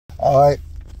All right,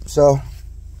 so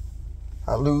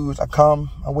I lose, I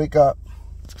wake up,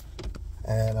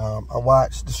 and I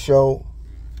watch the show.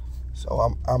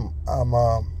 So I'm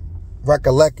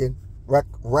recollecting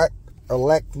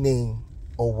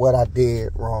of what I did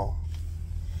wrong,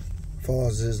 as far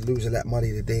as just losing that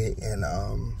money today and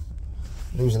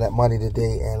in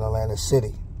Atlantic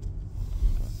City.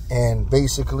 And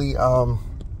basically, I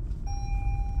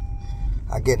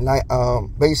get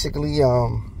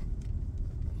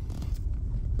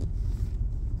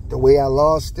the way I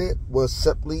lost it was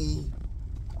simply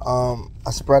I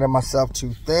spread myself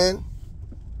too thin.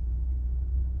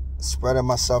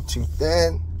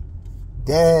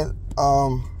 Then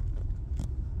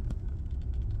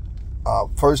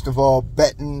first of all,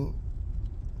 betting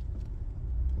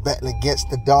against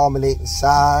the dominating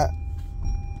side,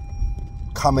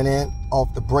 coming in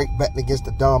off the break, betting against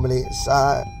the dominating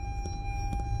side.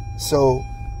 So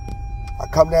I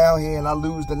come down here and I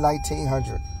lose the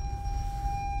 1900.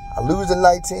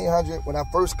 When I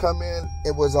first come in,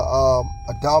 it was a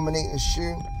dominating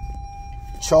shoe.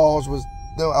 Charles was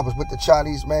there. I was with the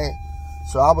Chinese man,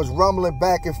 so I was rumbling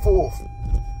back and forth.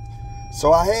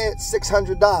 So I had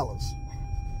 $600.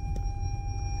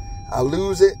 I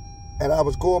lose it, and I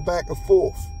was going back and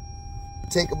forth,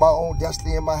 taking my own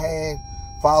destiny in my hand,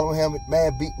 following him.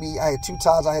 Man beat me. I had 2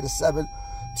 times. I had a 7.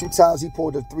 2 times he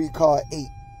pulled a 3-card 8.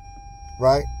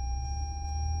 Right,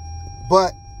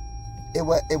 but it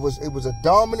was a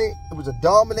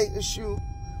dominating shoe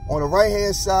on the right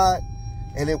hand side,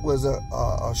 and it was a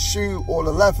shoe on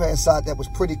the left hand side that was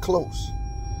pretty close.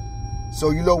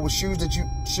 So you know, with shoes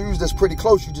that's pretty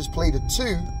close, you just play the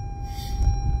 2,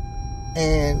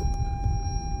 and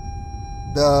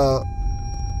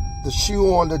the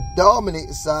shoe on the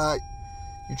dominating side,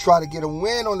 you try to get a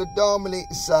win on the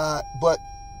dominating side, but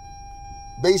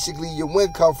basically your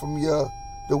win come from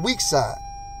the weak side.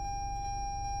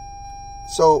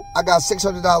 So I got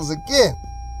 $600 again,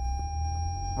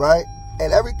 right?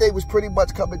 And everything was pretty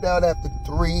much coming down after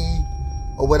 3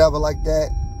 or whatever like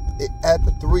that.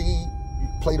 After 3, you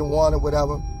play the 1 or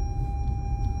whatever.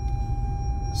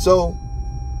 So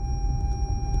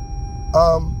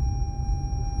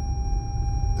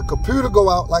the computer go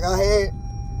out like I had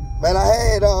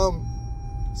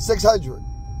 600,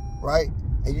 right?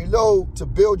 And you know, to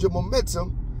build your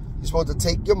momentum, you're supposed to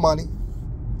take your money,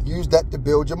 use that to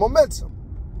build your momentum.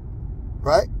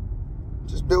 Right?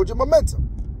 Just build your momentum.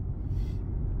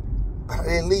 I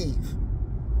didn't leave.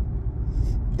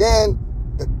 Then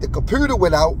the computer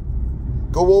went out.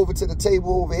 Go over to the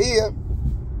table over here.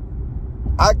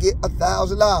 I get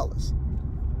 $1,000.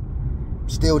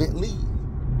 Still didn't leave.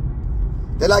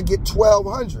 Then I get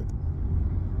 $1,200.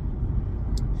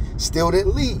 Still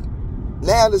didn't leave.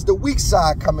 Now there's the weak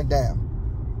side coming down.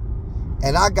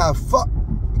 And I got fucked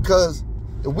because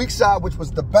the weak side, which was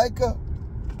the banker,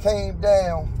 came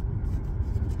down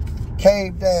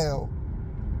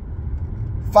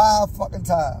 5 fucking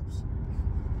times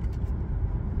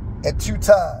and 2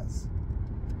 times.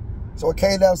 So it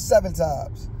came down 7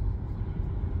 times,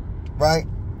 right?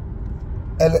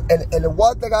 And the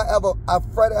one thing I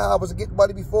fretted how I was getting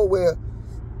money before, where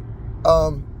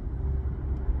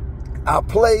I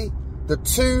play the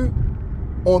 2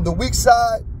 on the weak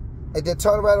side and then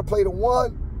turn around and play the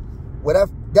 1. Well,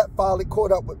 that finally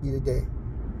caught up with me today.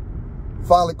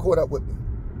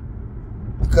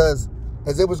 Because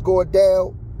as it was going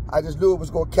down, I just knew it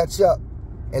was going to catch up.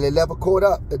 And it never caught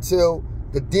up until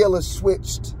the dealers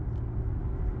switched.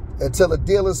 And then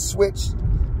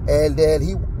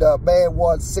the man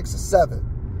won 6 or 7.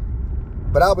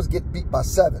 But I was getting beat by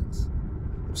 7s.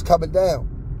 It was coming down.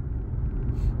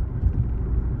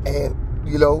 And,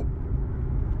 you know,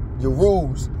 your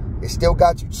rules, it still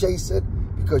got you chasing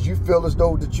because you feel as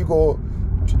though that you're going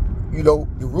to, you know,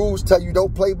 the rules tell you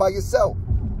don't play by yourself.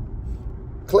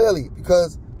 Clearly,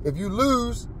 because if you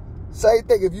lose, same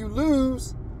thing. If you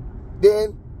lose,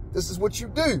 then this is what you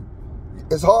do.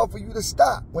 It's hard for you to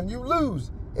stop when you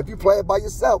lose. If you play it by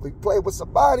yourself, if you play it with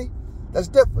somebody, that's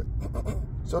different.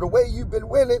 So the way you've been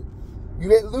winning, you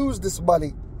didn't lose this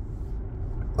money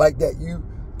like that. You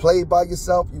played by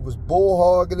yourself. You was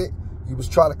bull-hogging it. You was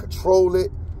trying to control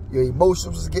it. Your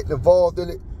emotions was getting involved in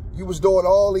it. You was doing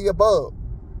all the above.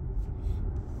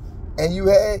 And you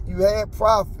had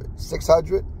profit,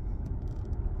 600,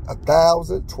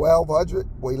 1,000, 1,200,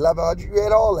 or 1,100. You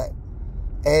had all that,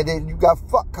 and then you got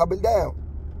fucked coming down.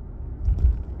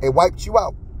 It wiped you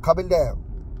out coming down,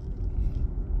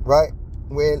 right?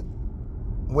 When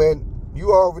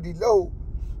you already know,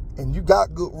 and you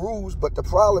got good rules, but the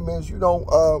problem is you don't.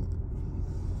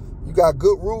 You got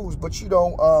good rules, but you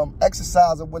don't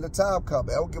exercise them when the time comes.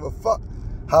 I don't give a fuck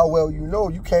how well you know.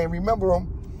 You can't remember them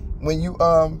when you're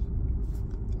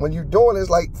doing it's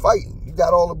like fighting. You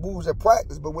got all the moves at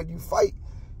practice, but when you fight,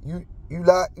 you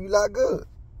not good.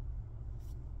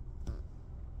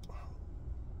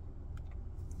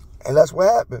 And that's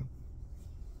what happened.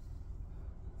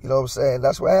 You know what I'm saying?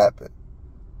 That's what happened.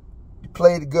 You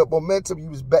played a good momentum. You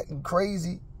was betting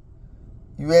crazy.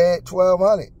 You had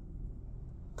 1,200.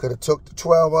 Could have took the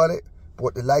 1,200,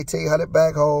 brought the 1,900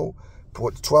 back home,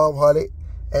 brought the 1,200,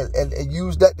 and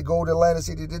used that to go to Atlantic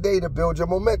City today to build your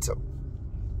momentum.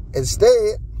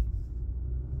 Instead,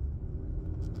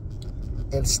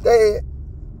 it's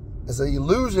an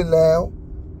illusion now.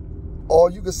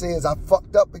 All you can say is, I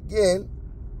fucked up again,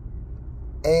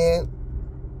 and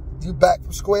you back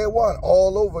from square one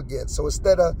all over again. So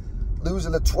instead of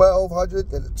losing the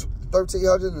 1,200 and the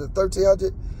 1,300 and the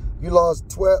 1,300, you lost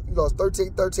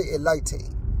 13, 13, and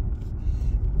 19.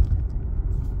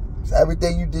 So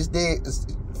everything you just did is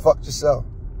fucked yourself.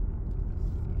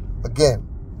 Again.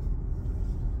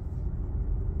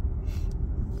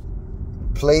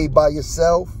 Played by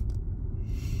yourself.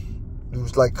 It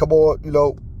was like, come on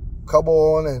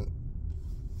and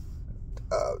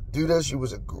do this. You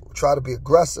was try to be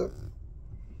aggressive.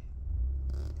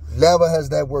 Never has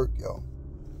that worked, yo.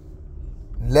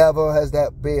 Never has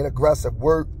that being aggressive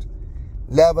worked.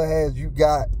 Never has you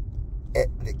got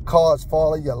the cards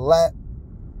fall in your lap.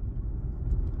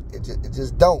 It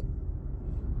just don't.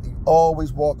 You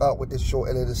always walk out with the short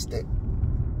end of the stick.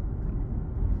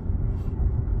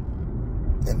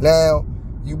 And now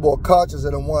you more conscious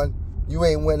of the one. You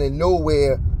ain't winning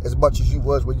nowhere as much as you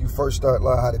was when you first started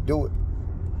learning how to do it.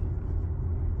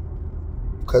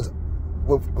 Because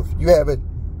with you having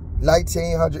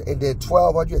 $1,900 and then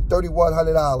 $1,200,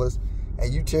 $3,100,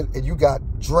 and you got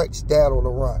drinks down on the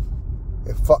run,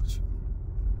 it fucks you.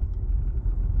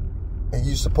 And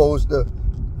you supposed to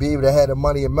be able to have the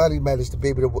money and money managed to be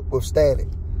able to withstand it,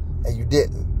 and you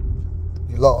didn't.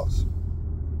 You lost.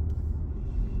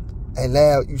 And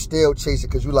now you still chase it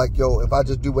because you're like, yo, if I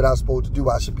just do what I'm supposed to do,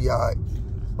 I should be all right.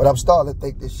 But I'm starting to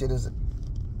think this shit is,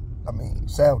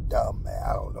 sound dumb, man.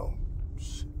 I don't know.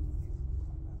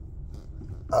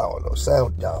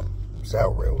 Sound dumb.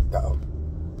 Sound real dumb.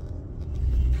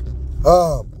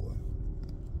 Oh, boy.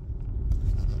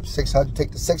 600,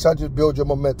 take the 600, build your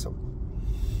momentum.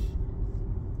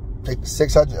 Take the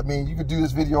 600. You could do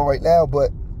this video right now,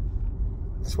 but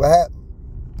that's what happened.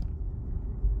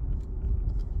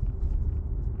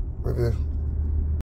 Review.